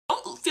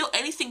Don't feel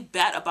anything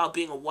bad about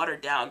being a watered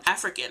down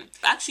African.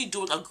 You're actually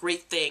doing a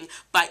great thing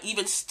by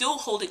even still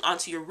holding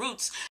onto your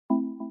roots.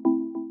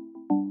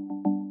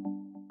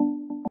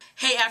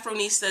 Hey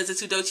Afronistas,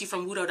 it's Udochi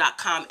from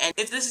Wudo.com, and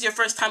if this is your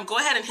first time, go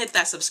ahead and hit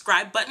that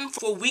subscribe button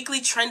for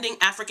weekly trending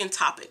African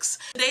topics.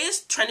 Today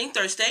is Trending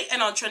Thursday,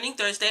 and on Trending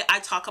Thursday, I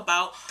talk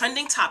about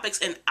trending topics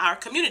in our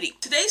community.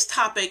 Today's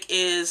topic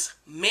is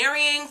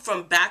marrying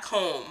from back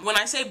home. When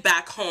I say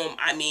back home,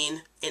 I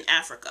mean in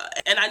Africa.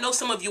 And I know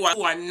some of you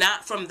who are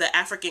not from the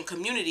African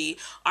community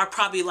are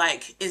probably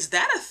like, is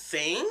that a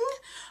thing?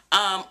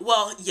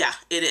 Well, yeah,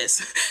 it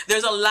is.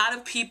 There's a lot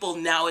of people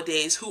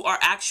nowadays who are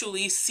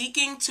actually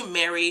seeking to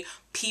marry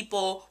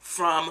people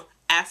from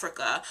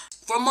Africa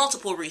for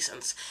multiple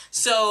reasons.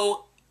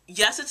 So,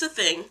 yes, it's a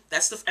thing.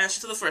 That's the answer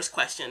to the first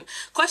question.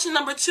 Question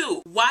number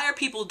 2, why are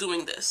people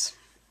doing this?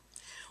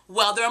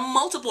 Well, there are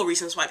multiple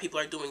reasons why people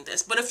are doing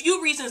this, but a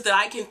few reasons that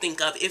I can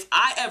think of if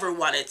I ever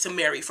wanted to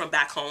marry from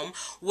back home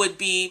would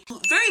be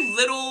very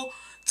little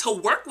to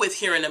work with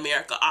here in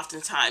America.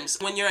 Oftentimes,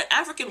 when you're an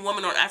African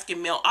woman or an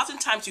African male,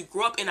 oftentimes you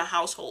grow up in a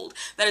household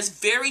that is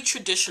very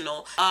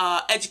traditional,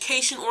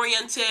 education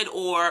oriented,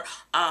 or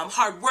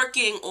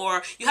hardworking,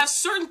 or you have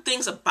certain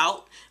things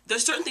about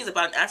there's certain things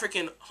about an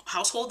African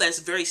household that's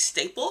very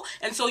staple,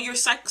 and so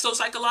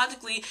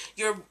psychologically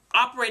you're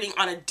operating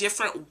on a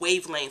different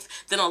wavelength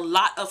than a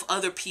lot of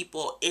other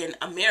people in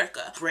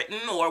America,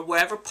 Britain, or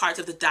wherever parts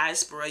of the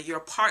diaspora you're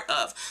a part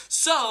of.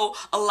 So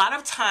a lot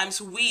of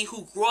times we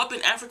who grow up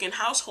in African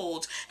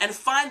households and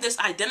find this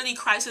identity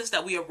crisis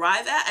that we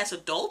arrive at as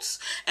adults,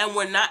 and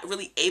we're not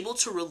really able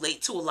to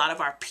relate to a lot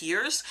of our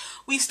peers,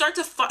 we start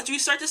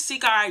to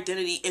seek our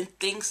identity in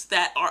things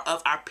that are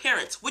of our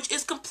parents, which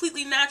is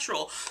completely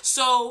natural.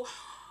 So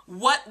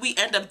what we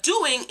end up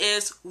doing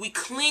is we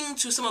cling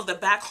to some of the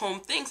back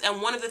home things,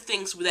 and one of the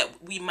things that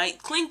we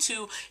might cling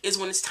to is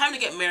when it's time to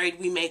get married,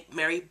 we may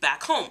marry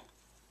back home.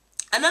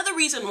 Another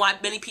reason why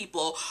many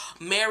people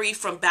marry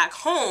from back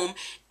home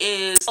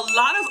is a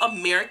lot of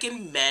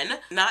American men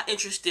not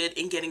interested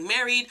in getting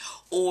married,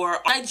 or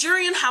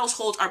Nigerian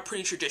households are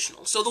pretty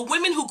traditional. So the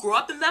women who grew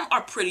up in them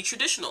are pretty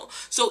traditional.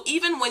 So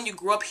even when you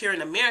grew up here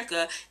in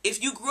America,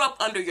 if you grew up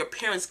under your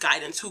parents'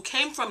 guidance who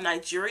came from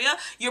Nigeria,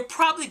 you're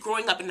probably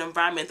growing up in an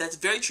environment that's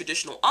very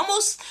traditional,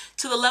 almost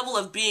to the level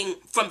of being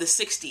from the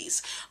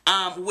 60s,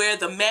 where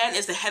the man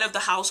is the head of the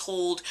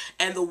household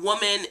and the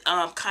woman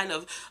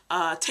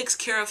takes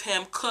care of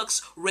him,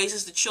 cooks,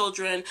 raises the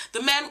children.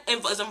 The man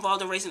is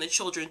involved in raising the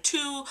children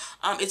too.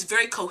 It's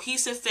very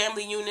cohesive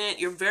family unit.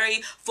 You're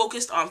very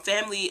focused on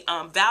family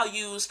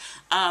values.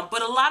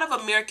 But a lot of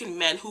American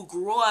men who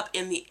grew up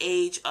in the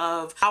age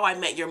of How I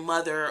Met Your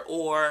Mother,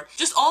 or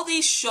just all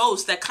these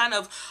shows that kind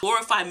of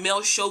glorify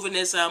male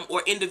chauvinism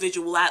or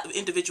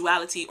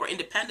individuality or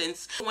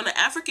independence. When an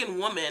African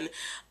woman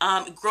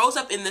grows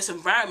up in this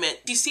environment,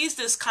 she sees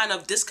this kind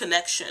of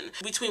disconnection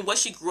between what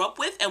she grew up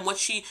with and what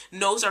she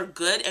knows are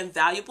good and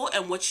valuable,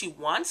 and what she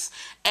wants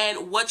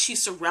and what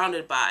she's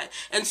surrounded by.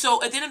 And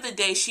so at the end of the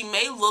day, she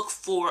may look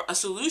for a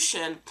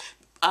solution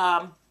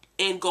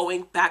in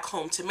going back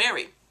home to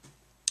marry.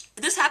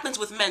 This happens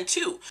with men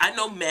too. I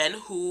know men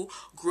who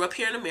grew up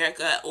here in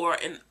America or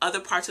in other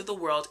parts of the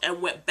world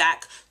and went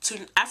back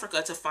to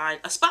Africa to find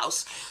a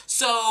spouse.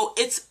 So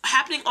it's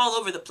happening all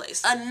over the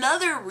place.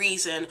 Another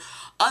reason,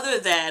 other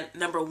than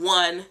number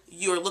 1,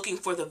 you're looking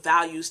for the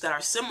values that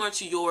are similar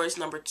to yours.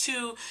 Number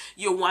 2,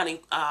 you're wanting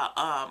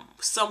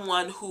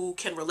someone who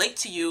can relate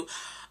to you.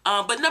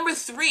 But number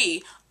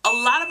 3, a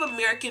lot of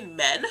American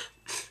men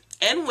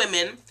and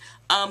women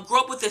grow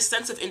up with this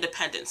sense of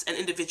independence and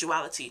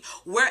individuality,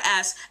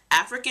 whereas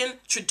African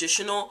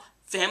traditional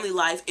family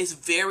life is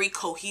very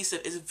cohesive,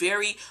 is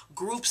very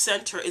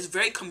group-centered, is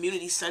very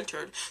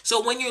community-centered.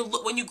 So when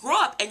you grow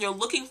up and you're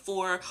looking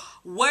for,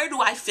 where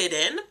do I fit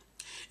in?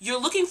 You're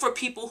looking for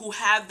people who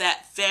have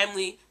that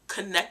family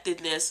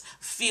connectedness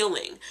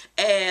feeling,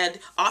 and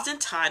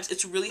oftentimes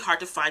it's really hard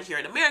to find here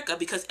in America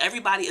because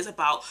everybody is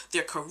about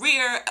their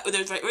career.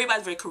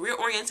 Everybody's very career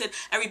oriented.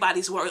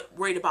 Everybody's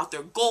worried about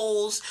their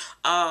goals.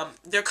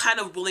 They're kind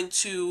of willing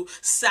to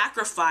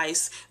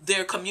sacrifice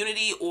their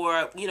community,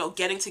 or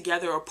getting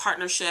together, or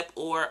partnership,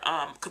 or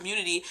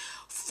community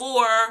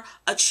for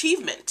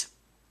achievement.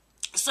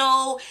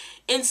 So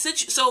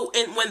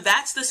when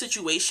that's the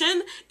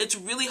situation, it's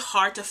really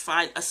hard to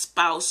find a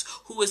spouse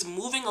who is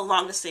moving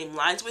along the same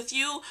lines with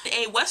you in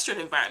a Western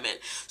environment.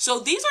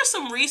 So these are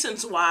some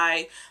reasons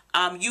why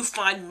you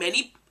find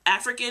many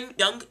African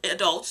young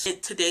adults in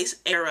today's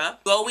era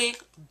going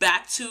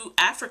back to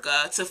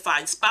Africa to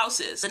find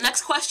spouses. The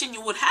next question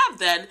you would have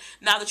then,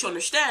 now that you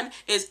understand,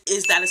 is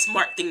that a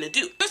smart thing to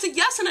do? There's a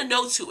yes and a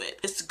no to it.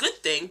 It's a good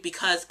thing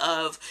because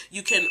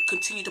you can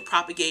continue to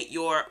propagate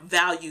your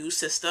value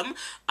system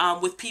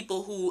with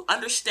people who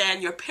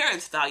understand your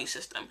parents' value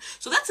system.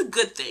 So that's a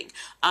good thing.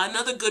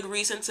 Another good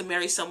reason to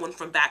marry someone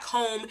from back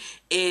home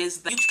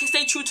is that you can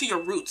stay true to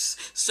your roots.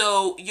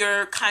 So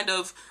you're kind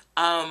of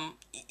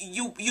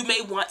you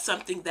may want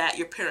something that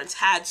your parents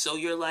had, so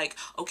you're like,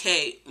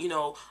 okay,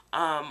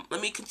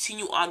 let me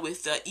continue on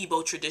with the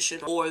Igbo tradition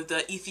or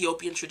the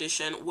Ethiopian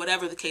tradition,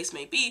 whatever the case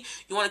may be.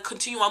 You want to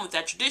continue on with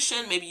that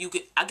tradition. Maybe you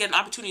get an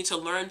opportunity to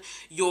learn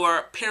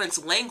your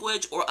parents'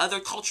 language or other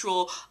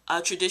cultural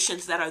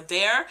traditions that are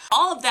there.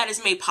 All of that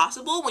is made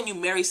possible when you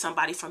marry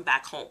somebody from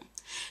back home.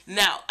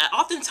 Now,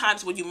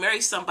 oftentimes when you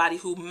marry somebody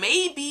who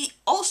may be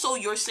also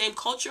your same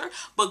culture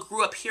but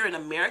grew up here in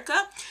America,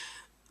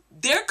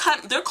 their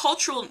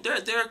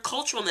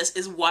culturalness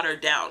is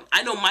watered down.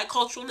 I know my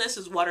culturalness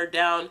is watered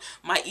down.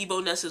 My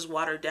Igbo-ness is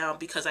watered down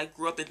because I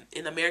grew up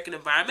in American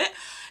environment.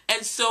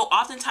 And so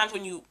oftentimes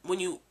when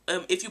you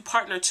if you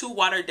partner two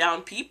watered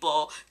down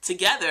people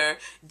together,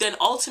 then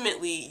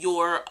ultimately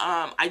your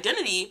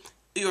identity,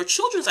 your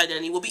children's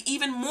identity, will be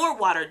even more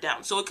watered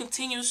down. So it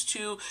continues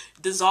to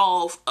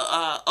dissolve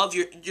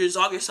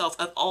dissolve yourself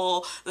of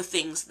all the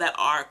things that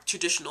are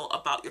traditional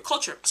about your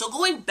culture. So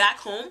going back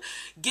home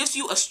gives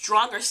you a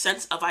stronger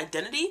sense of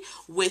identity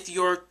with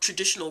your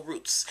traditional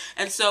roots.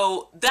 And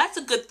so that's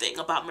a good thing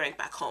about marrying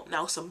back home.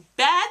 Now, some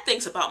bad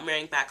things about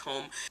marrying back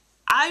home.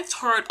 I've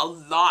heard a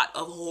lot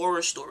of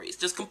horror stories,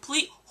 just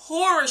complete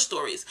horror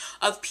stories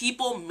of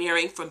people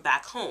marrying from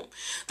back home.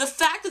 The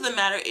fact of the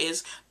matter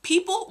is,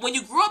 people, when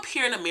you grew up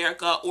here in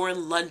America or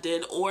in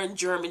London or in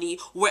Germany,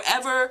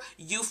 wherever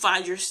you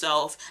find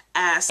yourself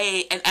as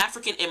an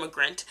African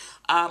immigrant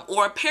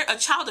or a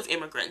child of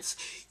immigrants,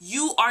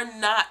 you are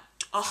not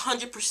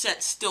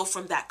 100% still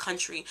from that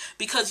country,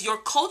 because your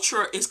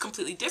culture is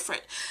completely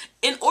different.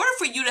 In order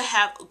for you to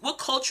have what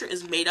culture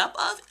is made up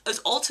of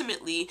is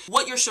ultimately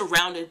what you're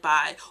surrounded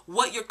by,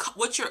 what your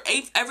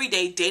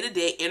everyday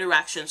day-to-day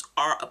interactions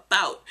are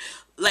about.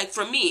 Like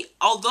for me,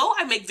 although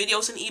I make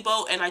videos in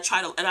Igbo and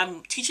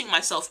I'm teaching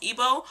myself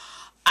Igbo,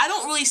 I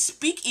don't really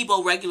speak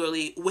Igbo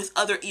regularly with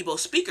other Igbo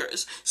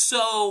speakers.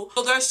 So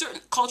there are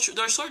certain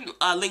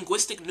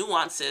linguistic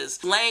nuances,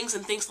 slangs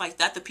and things like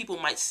that people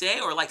might say,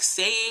 or like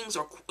sayings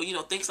or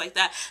things like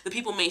that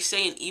people may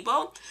say in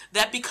Igbo,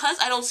 that because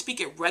I don't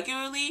speak it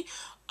regularly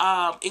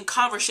in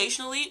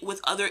conversationally with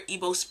other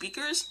Igbo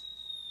speakers,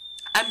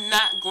 I'm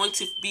not going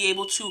to be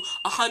able to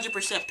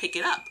 100% pick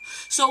it up.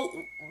 So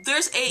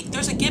there's a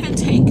give and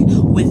take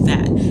with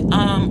that.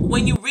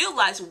 When you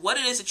realize what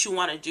it is that you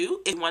want to do,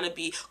 if you want to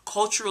be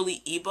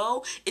culturally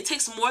Igbo, it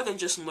takes more than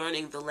just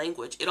learning the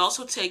language. It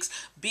also takes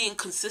being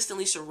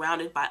consistently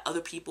surrounded by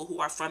other people who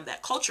are from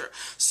that culture.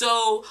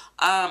 So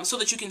so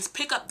that you can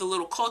pick up the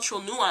little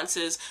cultural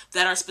nuances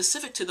that are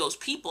specific to those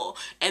people,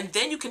 and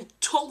then you can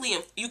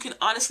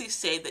honestly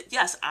say that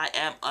yes, I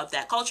am of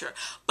that culture.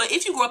 But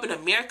if you grew up in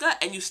America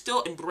and you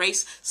still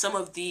embrace some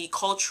of the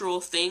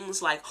cultural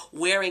things like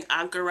wearing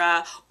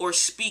Ankara or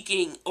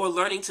speaking or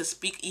learning to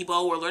speak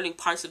Igbo or learning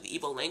parts of the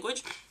Igbo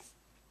language,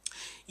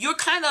 you're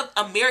kind of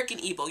American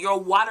Igbo. You're a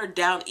watered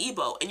down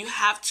Igbo, and you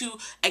have to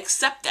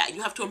accept that.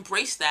 You have to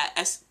embrace that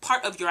as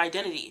part of your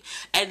identity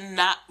and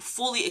not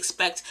fully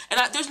expect. And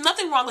there's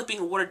nothing wrong with being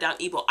a watered down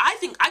Igbo.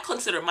 I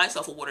consider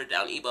myself a watered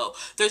down Igbo.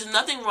 There's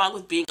nothing wrong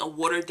with being a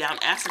watered down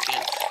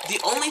African. The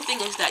only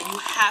thing is that you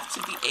have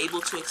to be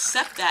able to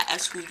accept that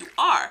as who you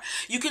are.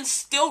 You can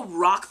still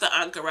rock the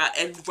Ankara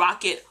and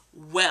rock it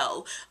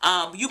well.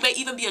 You may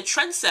even be a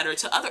trendsetter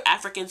to other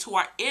Africans who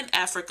are in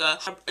Africa,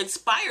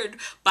 inspired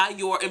by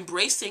your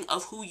embracing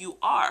of who you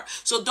are.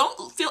 So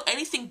don't feel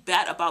anything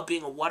bad about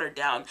being a watered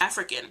down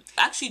African.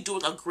 Actually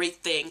doing a great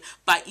thing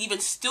by even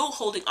still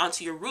holding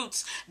onto your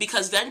roots,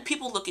 because then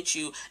people look at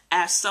you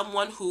as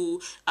someone who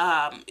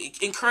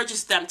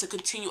encourages them to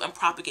continue and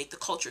propagate the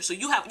culture. So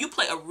you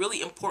play a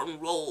really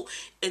important role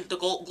in the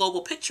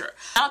global picture.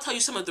 I'll tell you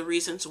some of the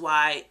reasons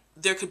why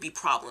there could be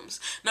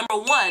problems. Number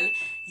one,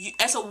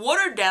 as a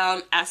watered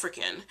down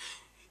African,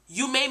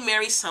 you may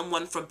marry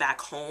someone from back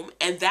home,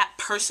 and that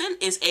person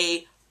is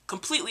a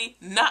completely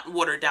not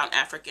watered down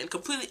African,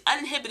 completely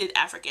uninhibited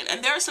African.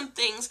 And there are some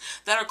things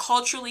that are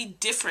culturally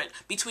different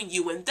between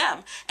you and them.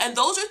 And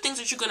those are things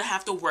that you're going to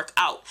have to work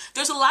out.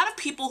 There's a lot of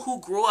people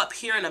who grew up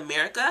here in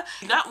America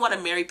do not want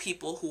to marry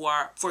people who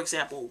are, for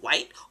example,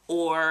 white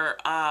or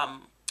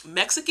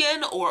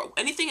Mexican or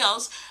anything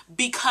else,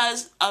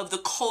 because of the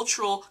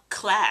cultural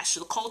clash,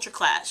 the culture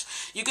clash.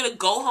 You're going to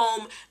go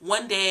home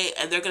one day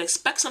and they're going to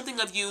expect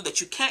something of you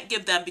that you can't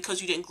give them because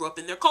you didn't grow up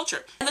in their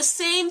culture. And the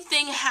same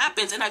thing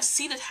happens, and I've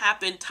seen it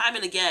happen time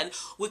and again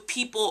with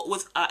people,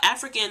 with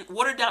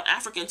watered down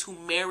Africans who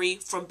marry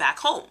from back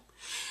home.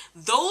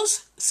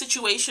 Those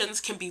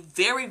situations can be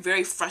very,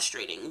 very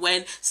frustrating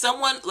when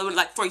someone,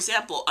 like for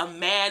example, a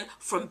man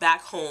from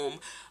back home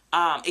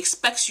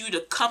expects you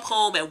to come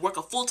home and work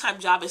a full-time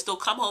job and still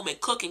come home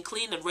and cook and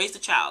clean and raise the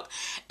child.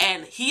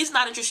 And he's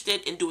not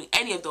interested in doing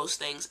any of those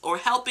things or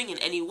helping in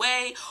any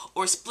way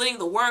or splitting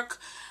the work.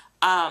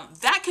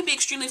 That can be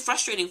extremely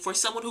frustrating for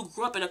someone who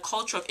grew up in a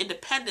culture of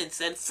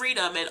independence and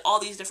freedom and all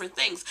these different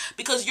things,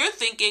 because you're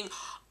thinking,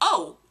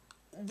 oh,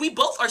 we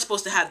both are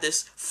supposed to have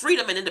this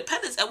freedom and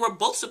independence, and we're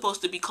both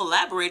supposed to be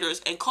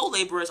collaborators and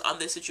co-laborers on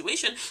this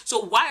situation.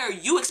 So why are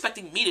you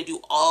expecting me to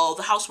do all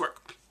the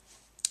housework?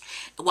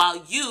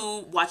 while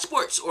you watch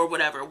sports or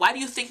whatever? Why do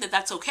you think that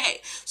that's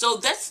okay? So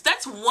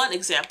that's one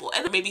example.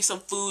 And maybe some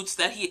foods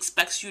that he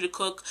expects you to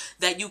cook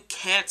that you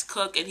can't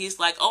cook, and he's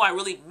like, oh, I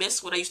really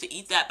miss when I used to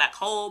eat that back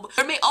home.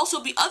 There may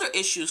also be other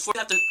issues. You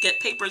have to get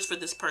papers for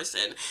this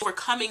person.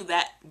 Overcoming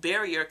that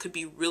barrier could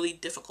be really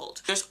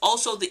difficult. There's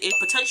also the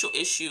potential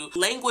issue,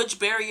 language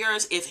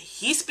barriers. If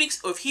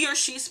he or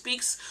she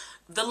speaks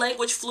the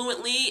language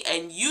fluently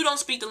and you don't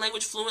speak the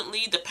language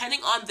fluently,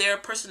 depending on their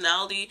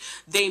personality,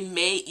 they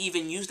may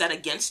even use that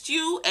against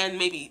you and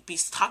maybe be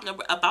talking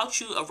about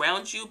you,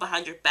 around you,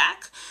 behind your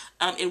back,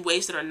 in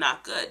ways that are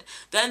not good.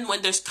 Then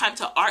when there's time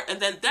to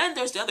and then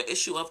there's the other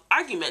issue of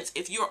arguments.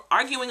 If you're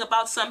arguing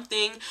about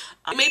something,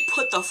 you may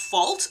put the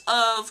fault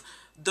of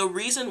the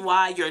reason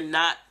why you're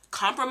not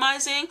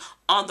compromising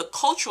on the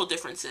cultural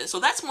differences. So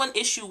that's one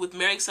issue with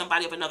marrying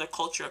somebody of another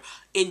culture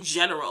in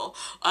general.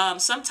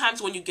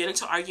 Sometimes when you get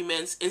into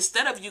arguments,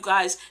 instead of you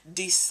guys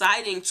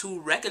deciding to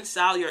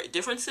reconcile your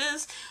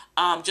differences,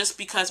 just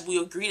because we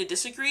agree to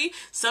disagree,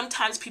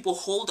 sometimes people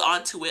hold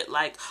on to it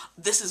like,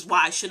 this is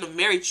why I shouldn't have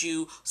married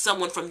you,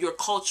 someone from your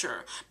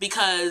culture.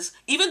 Because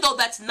even though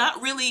that's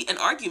not really an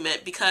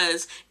argument,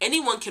 because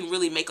anyone can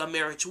really make a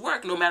marriage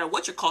work, no matter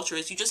what your culture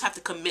is, you just have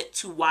to commit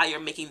to why you're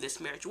making this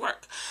marriage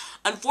work.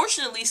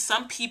 Unfortunately,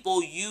 some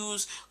people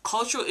use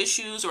cultural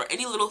issues or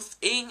any little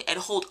thing and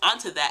hold on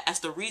to that as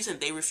the reason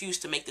they refuse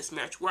to make this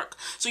marriage work.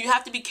 So you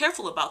have to be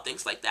careful about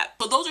things like that.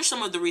 But those are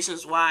some of the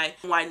reasons why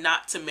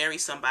not to marry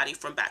somebody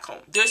from back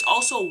home. There's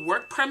also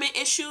work permit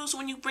issues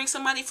when you bring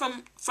somebody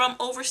from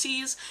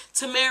overseas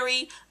to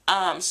marry.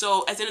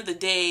 So at the end of the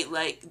day,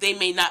 like, they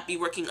may not be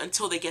working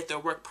until they get their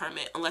work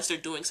permit, unless they're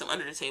doing some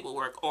under the table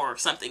work or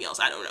something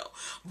else. I don't know.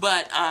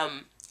 But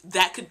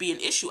that could be an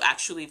issue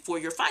actually for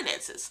your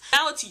finances.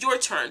 Now it's your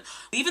turn.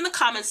 Leave in the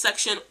comments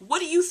section, what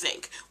do you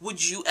think?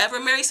 Would you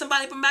ever marry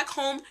somebody from back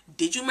home?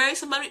 Did you marry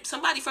somebody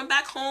from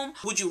back home?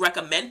 Would you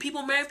recommend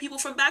people marry people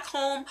from back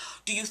home?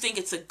 Do you think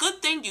it's a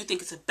good thing? Do you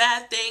think it's a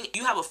bad thing?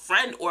 You have a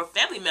friend or a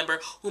family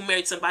member who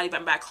married somebody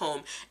from back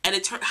home, and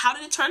how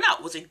did it turn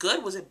out? Was it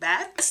good? Was it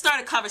bad? Let's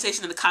start a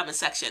conversation in the comment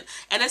section.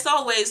 And as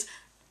always,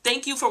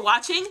 thank you for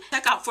watching.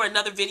 Check out for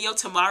another video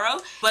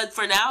tomorrow. But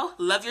for now,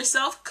 love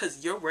yourself,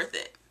 because you're worth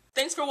it.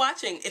 Thanks for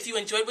watching. If you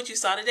enjoyed what you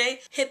saw today,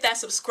 hit that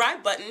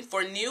subscribe button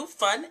for new,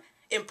 fun,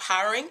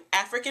 empowering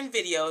African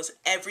videos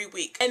every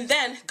week. And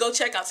then go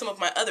check out some of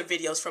my other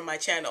videos from my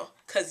channel,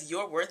 because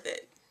you're worth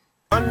it.